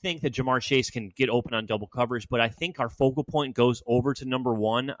do think that Jamar Chase can get open on double covers, but I think our focal point goes over to number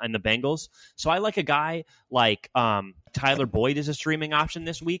 1 on the Bengals. So I like a guy like Tyler Boyd as a streaming option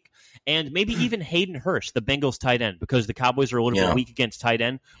this week, and maybe even Hayden Hurst, the Bengals tight end, because the Cowboys are a little bit weak against tight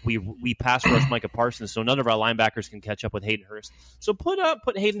end. We pass rush Micah Parsons, so none of our linebackers can catch up with Hayden Hurst. So put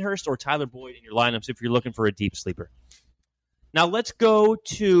Hayden Hurst or Tyler Boyd in your lineups if you're looking for a deep sleeper. Now let's go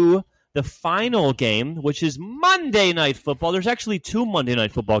to the final game, which is Monday Night Football. There's actually 2 Monday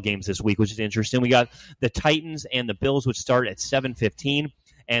Night Football games this week, which is interesting. We got the Titans and the Bills, which start at 7:15,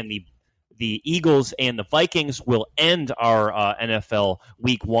 and the Eagles and the Vikings will end our NFL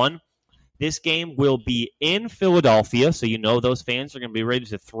Week 1. This game will be in Philadelphia, so those fans are going to be ready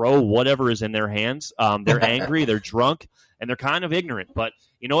to throw whatever is in their hands. They're angry, they're drunk, and they're kind of ignorant. But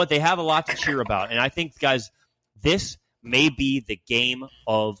you know what? They have a lot to cheer about. And I think, guys, this may be the game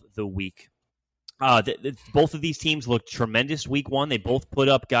of the week. Both of these teams looked tremendous Week 1. They both put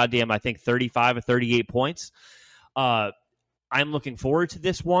up, 35 or 38 points. I'm looking forward to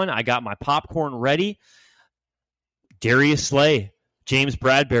this one. I got my popcorn ready. Darius Slay, James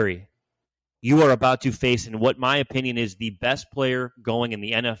Bradbury, you are about to face, in what my opinion is the best player going in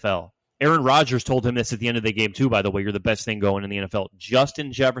the NFL. Aaron Rodgers told him this at the end of the game, too, by the way. You're the best thing going in the NFL.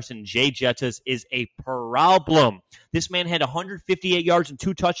 Justin Jefferson, Jay Jettas, is a problem. This man had 158 yards and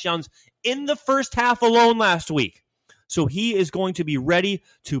 2 touchdowns in the first half alone last week. So he is going to be ready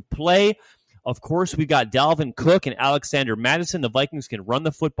to play. Of course, we got Dalvin Cook and Alexander Mattison. The Vikings can run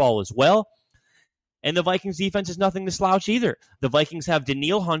the football as well. And the Vikings defense is nothing to slouch either. The Vikings have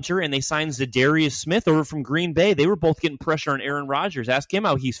Danielle Hunter, and they signed Zadarius Smith over from Green Bay. They were both getting pressure on Aaron Rodgers. Ask him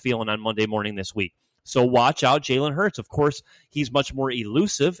how he's feeling on Monday morning this week. So watch out Jalen Hurts. Of course, he's much more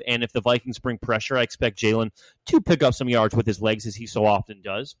elusive, and if the Vikings bring pressure, I expect Jalen to pick up some yards with his legs, as he so often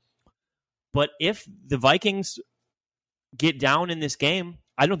does. But if the Vikings get down in this game,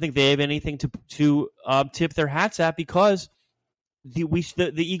 I don't think they have anything to tip their hats at, because the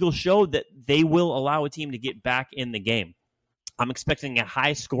Eagles showed that they will allow a team to get back in the game. I'm expecting a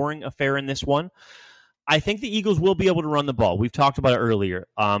high-scoring affair in this one. I think the Eagles will be able to run the ball. We've talked about it earlier.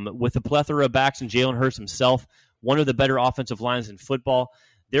 With a plethora of backs and Jalen Hurts himself, one of the better offensive lines in football,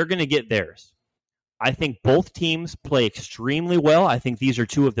 they're going to get theirs. I think both teams play extremely well. I think these are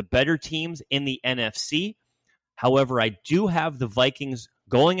 2 of the better teams in the NFC. However, I do have the Vikings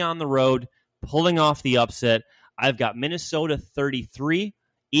going on the road, pulling off the upset. I've got Minnesota 33,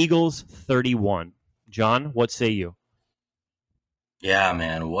 Eagles 31. John, what say you? Yeah,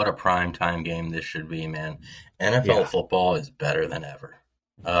 man, what a primetime game this should be, man. NFL football is better than ever.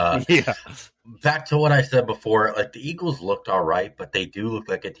 Back to what I said before, like, the Eagles looked all right, but they do look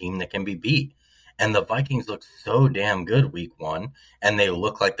like a team that can be beat. And the Vikings look so damn good Week 1, and they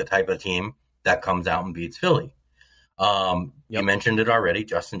look like the type of team that comes out and beats Philly. You mentioned it already.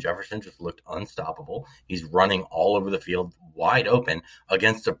 Justin Jefferson just looked unstoppable. He's running all over the field wide open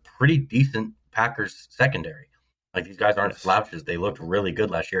against a pretty decent Packers secondary. Like, these guys aren't slouches. They looked really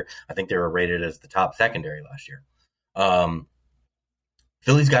good last year. I think they were rated as the top secondary last year.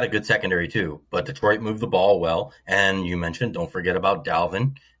 Philly's got a good secondary too, but Detroit moved the ball well. And you mentioned, don't forget about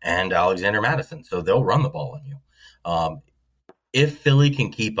Dalvin and Alexander Mattison. So they'll run the ball on you. If Philly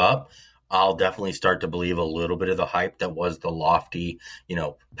can keep up, I'll definitely start to believe a little bit of the hype that was the lofty,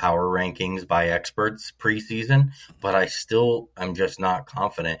 power rankings by experts preseason. But I still am just not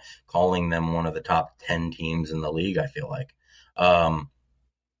confident calling them one of the top 10 teams in the league, I feel like.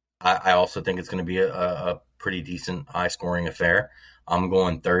 I also think it's going to be a pretty decent high-scoring affair. I'm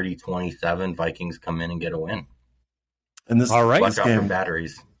going 30-27. Vikings come in and get a win. And this, all right, watch out for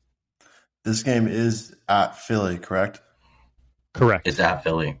batteries. This game is at Philly, correct? Correct. It's at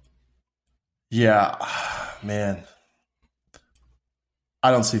Philly. Yeah, man.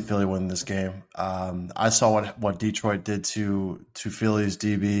 I don't see Philly winning this game. I saw what Detroit did to Philly's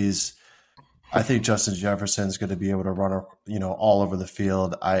DBs. I think Justin Jefferson's going to be able to run, all over the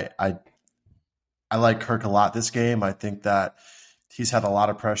field. I like Kirk a lot this game. I think that he's had a lot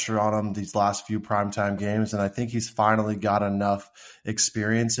of pressure on him these last few primetime games, and I think he's finally got enough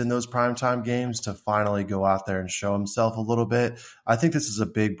experience in those primetime games to finally go out there and show himself a little bit. I think this is a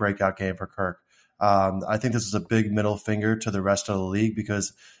big breakout game for Kirk. I think this is a big middle finger to the rest of the league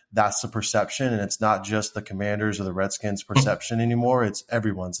because that's the perception, and it's not just the Commanders or the Redskins' perception anymore. It's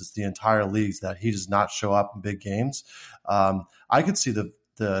everyone's. It's the entire league's that he does not show up in big games. I could see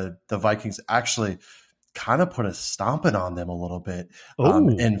the Vikings actually kind of put a stomping on them a little bit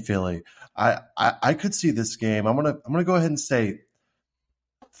in Philly. I could see this game. I'm gonna go ahead and say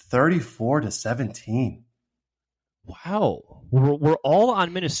 34-17. Wow. We're all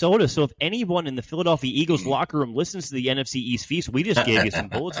on Minnesota. So if anyone in the Philadelphia Eagles locker room listens to the NFC East Feast, we just gave you some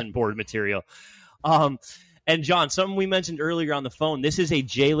bulletin board material. And John, something we mentioned earlier on the phone, this is a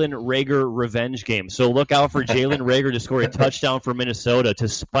Jalen Reagor revenge game. So look out for Jalen Reagor to score a touchdown for Minnesota to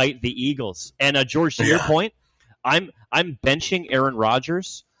spite the Eagles. And George, to your point, I'm benching Aaron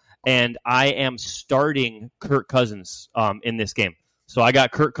Rodgers, and I am starting Kirk Cousins in this game. So I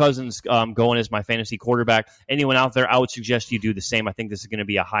got Kirk Cousins going as my fantasy quarterback. Anyone out there, I would suggest you do the same. I think this is going to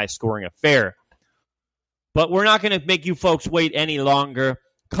be a high-scoring affair. But we're not going to make you folks wait any longer.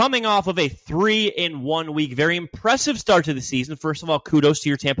 Coming off of a 3-1 week, very impressive start to the season. First of all, kudos to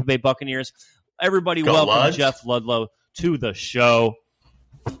your Tampa Bay Buccaneers. Everybody, welcome Ludge. Jeff Ludlow to the show.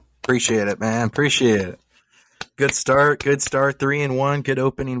 Appreciate it, man. Appreciate it. Good start. 3-1. Good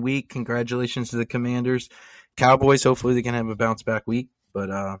opening week. Congratulations to the Commanders. Cowboys, hopefully they can have a bounce-back week, but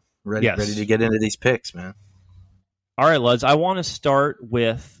ready to get into these picks, man. All right, Luds, I want to start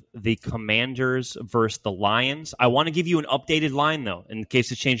with the Commanders versus the Lions. I want to give you an updated line, though, in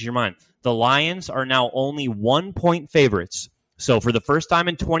case it changes your mind. The Lions are now only 1-point favorites. So for the first time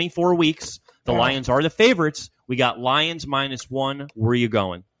in 24 weeks, the Lions are the favorites. We got Lions -1. Where are you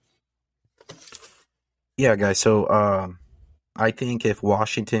going? Yeah, guys, so I think if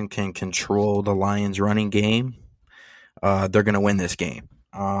Washington can control the Lions' running game, they're going to win this game.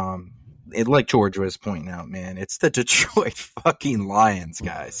 Like George was pointing out, man, it's the Detroit fucking Lions,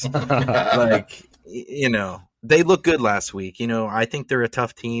 guys. They look good last week. I think they're a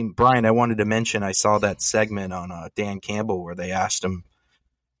tough team. Brian, I wanted to mention, I saw that segment on Dan Campbell where they asked him,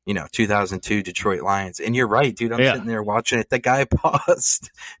 2002 Detroit Lions. And you're right, dude. I'm sitting there watching it. The guy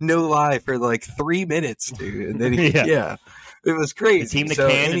paused, no lie, for like 3 minutes, dude. And then it was crazy. The team that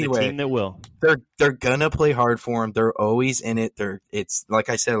can and the team that will. They're gonna play hard for them. They're always in it. It's like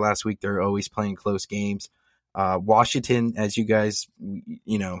I said last week. They're always playing close games. Washington, as you guys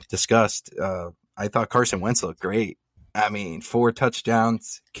discussed, I thought Carson Wentz looked great. I mean, 4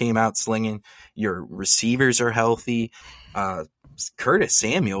 touchdowns, came out slinging. Your receivers are healthy. Curtis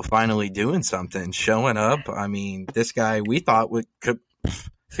Samuel finally doing something, showing up. I mean, this guy we thought could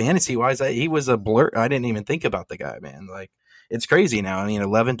fantasy wise, he was a blur. I didn't even think about the guy, man. Like, it's crazy now. I mean,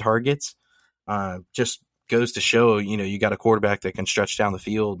 11 targets just goes to show, you got a quarterback that can stretch down the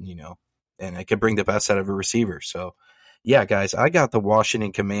field, and it can bring the best out of a receiver. So, yeah, guys, I got the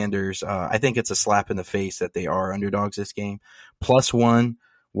Washington Commanders. I think it's a slap in the face that they are underdogs this game. +1,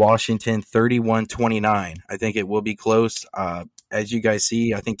 Washington, 31-29. I think it will be close. As you guys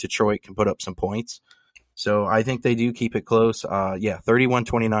see, I think Detroit can put up some points. So I think they do keep it close.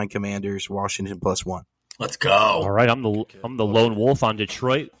 31-29 Commanders, Washington +1. Let's go. All right, I'm the lone wolf on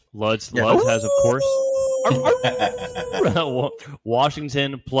Detroit. Luds has, of course,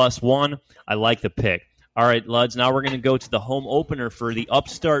 Washington +1. I like the pick. All right, Luds, now we're going to go to the home opener for the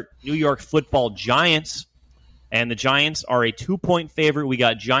upstart New York Football Giants. And the Giants are a 2-point favorite. We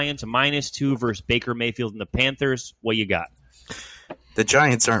got Giants -2 versus Baker Mayfield and the Panthers. What you got? The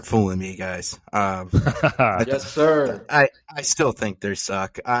Giants aren't fooling me, guys. Yes, sir. I still think they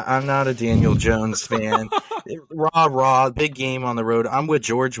suck. I'm not a Daniel Jones fan. Raw, big game on the road. I'm with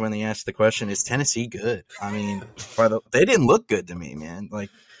George when they asked the question, is Tennessee good? I mean, they didn't look good to me, man. Like,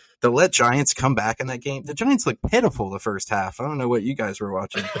 to let Giants come back in that game. The Giants look pitiful the first half. I don't know what you guys were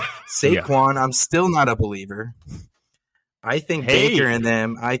watching. Saquon, I'm still not a believer. I think Baker and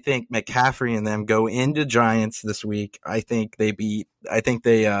them, I think McCaffrey and them go into Giants this week. I think they beat them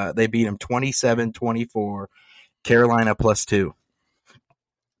 27-24, Carolina +2.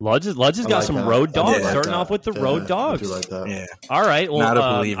 Ludge has got some road dogs, starting off with the road dogs. I do like that. Yeah. All right. Well, Not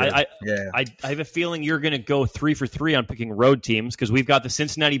a believer. I have a feeling you're going to go 3 for 3 on picking road teams because we've got the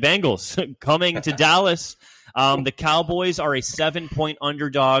Cincinnati Bengals coming to Dallas. The Cowboys are a 7-point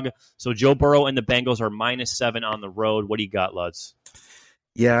underdog, so Joe Burrow and the Bengals are -7 on the road. What do you got, Lutz?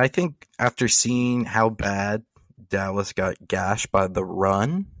 Yeah, I think after seeing how bad Dallas got gashed by the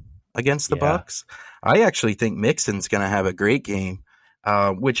run against the Bucs, I actually think Mixon's going to have a great game,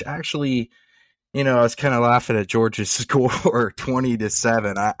 which actually, I was kind of laughing at George's score,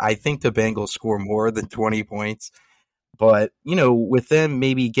 20-7. I think the Bengals score more than 20 points. But, with them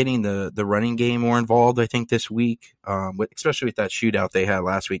maybe getting the running game more involved, I think this week, especially with that shootout they had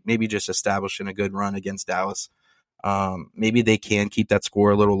last week, maybe just establishing a good run against Dallas. Maybe they can keep that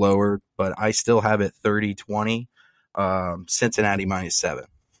score a little lower, but I still have it 30-20, Cincinnati -7.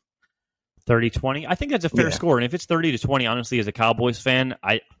 30-20? I think that's a fair score. And if it's 30-20, honestly, as a Cowboys fan,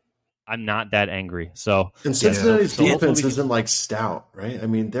 I'm not that angry. So, and Cincinnati's defense isn't like stout, right? I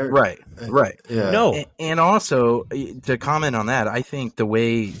mean, they're right. Yeah. No, and also to comment on that, I think that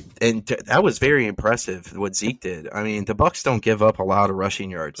was very impressive what Zeke did. I mean, the Bucs don't give up a lot of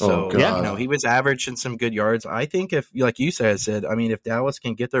rushing yards, so he was averaging some good yards. I think if, like you said, if Dallas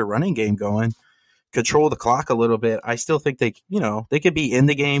can get their running game going, control the clock a little bit, I still think they could be in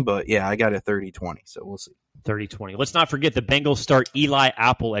the game. But yeah, I got a 30-20, so we'll see. 30-20. Let's not forget the Bengals start Eli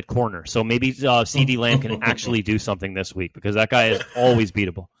Apple at corner. So maybe CeeDee Lamb can actually do something this week because that guy is always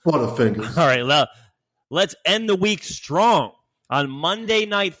beatable. What a fingers. All right, let's end the week strong. On Monday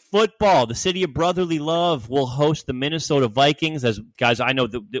Night Football, the city of brotherly love will host the Minnesota Vikings. As guys, I know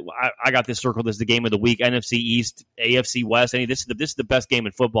I got this circled as the game of the week. NFC East, AFC West. This is the best game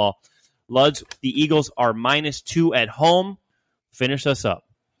in football. Luds, the Eagles are -2 at home. Finish us up.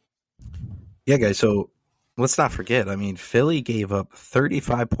 Yeah, guys. So let's not forget, Philly gave up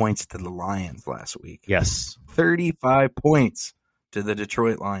 35 points to the Lions last week. Yes. 35 points to the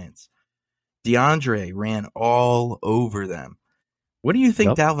Detroit Lions. DeAndre ran all over them. What do you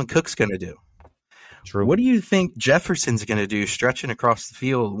think Dalvin Cook's going to do? True. What do you think Jefferson's going to do stretching across the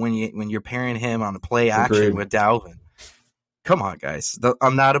field when you're pairing him on a play action with Dalvin? Come on, guys.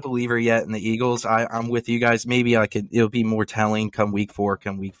 I'm not a believer yet in the Eagles. I'm with you guys. Maybe it'll be more telling come week 4,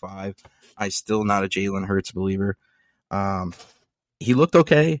 come week 5. I'm still not a Jalen Hurts believer. He looked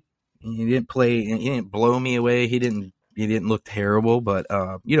okay. He didn't play. He didn't blow me away. He didn't look terrible. But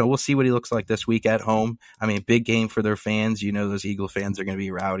we'll see what he looks like this week at home. Big game for their fans. Those Eagle fans are going to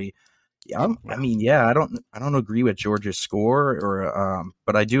be rowdy. I don't agree with George's score,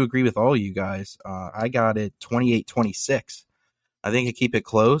 but I do agree with all you guys. I got it 28-26. I think I keep it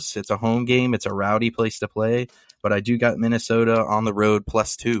close. It's a home game. It's a rowdy place to play. But I do got Minnesota on the road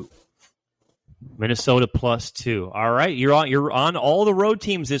 +2. Minnesota +2. All right, you're on all the road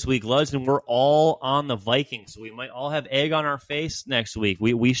teams this week, Luz, and we're all on the Vikings. So we might all have egg on our face next week.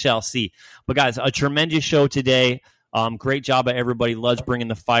 We shall see. But guys, a tremendous show today. Great job by everybody. Luz bringing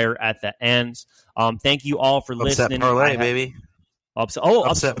the fire at the end. Thank you all for listening. Upset parlay, baby.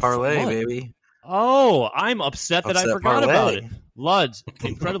 Upset parlay, baby. Oh, I'm upset that I forgot about it. Luz,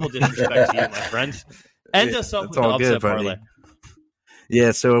 incredible disrespect to you, my friend. End us up with the upset parlay.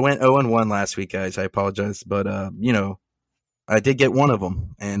 Yeah, so I went 0-1 last week, guys. I apologize, but I did get one of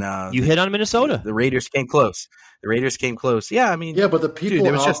them, and you hit on Minnesota. The Raiders came close. Yeah, but the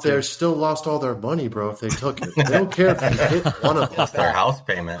people out there still lost all their money, bro. If they took it, they don't care if you hit one of them. That's their house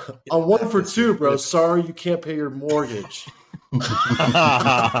payment. On 1 for 2, bro. Sorry, you can't pay your mortgage.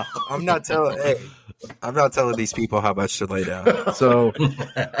 I'm not telling these people how much to lay down. So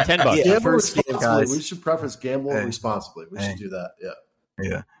 $10. Gamble responsibly. Guys. We should preface gamble responsibly. We should do that.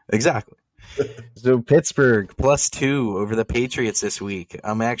 Yeah, exactly. So Pittsburgh +2 over the Patriots this week.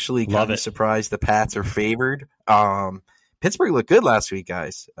 I'm actually kind of surprised the Pats are favored. Pittsburgh looked good last week,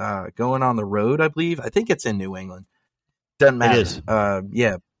 guys. Going on the road, I believe. I think it's in New England. Doesn't matter. It is.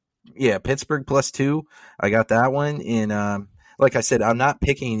 Yeah. Pittsburgh +2. I got that one. And like I said, I'm not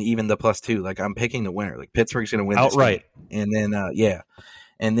picking even the +2. Like I'm picking the winner. Like Pittsburgh's going to win outright. This game. And then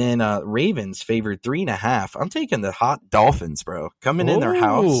And then Ravens favored 3.5. I'm taking the hot Dolphins, bro. Coming in their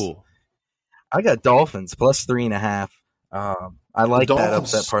house. I got Dolphins plus 3.5. I like that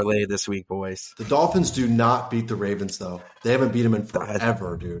upset parlay this week, boys. The Dolphins do not beat the Ravens, though. They haven't beat them in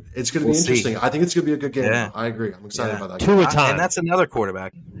forever, dude. It's going to be interesting. I think it's going to be a good game. Yeah. I agree. I'm excited about that game. 2 a time. And that's another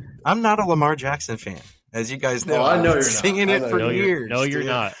quarterback. I'm not a Lamar Jackson fan. As you guys know, I know you're singing it for years. No, you're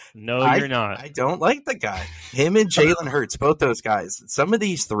not. No, you're not. I don't like the guy. Him and Jalen Hurts, both those guys. Some of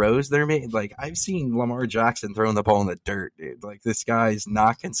these throws they're making, like I've seen Lamar Jackson throwing the ball in the dirt, dude. Like this guy's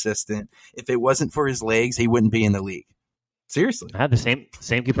not consistent. If it wasn't for his legs, he wouldn't be in the league. Seriously. The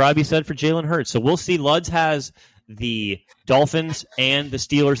same could probably be said for Jalen Hurts. So we'll see. Luds has the Dolphins and the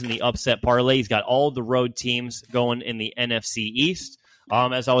Steelers in the upset parlay. He's got all the road teams going in the NFC East.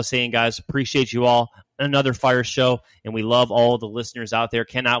 As I was saying, guys, appreciate you all. Another fire show, and we love all the listeners out there.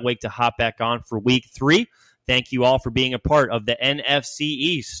 Cannot wait to hop back on for week 3. Thank you all for being a part of the NFC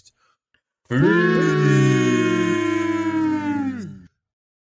East. Peace.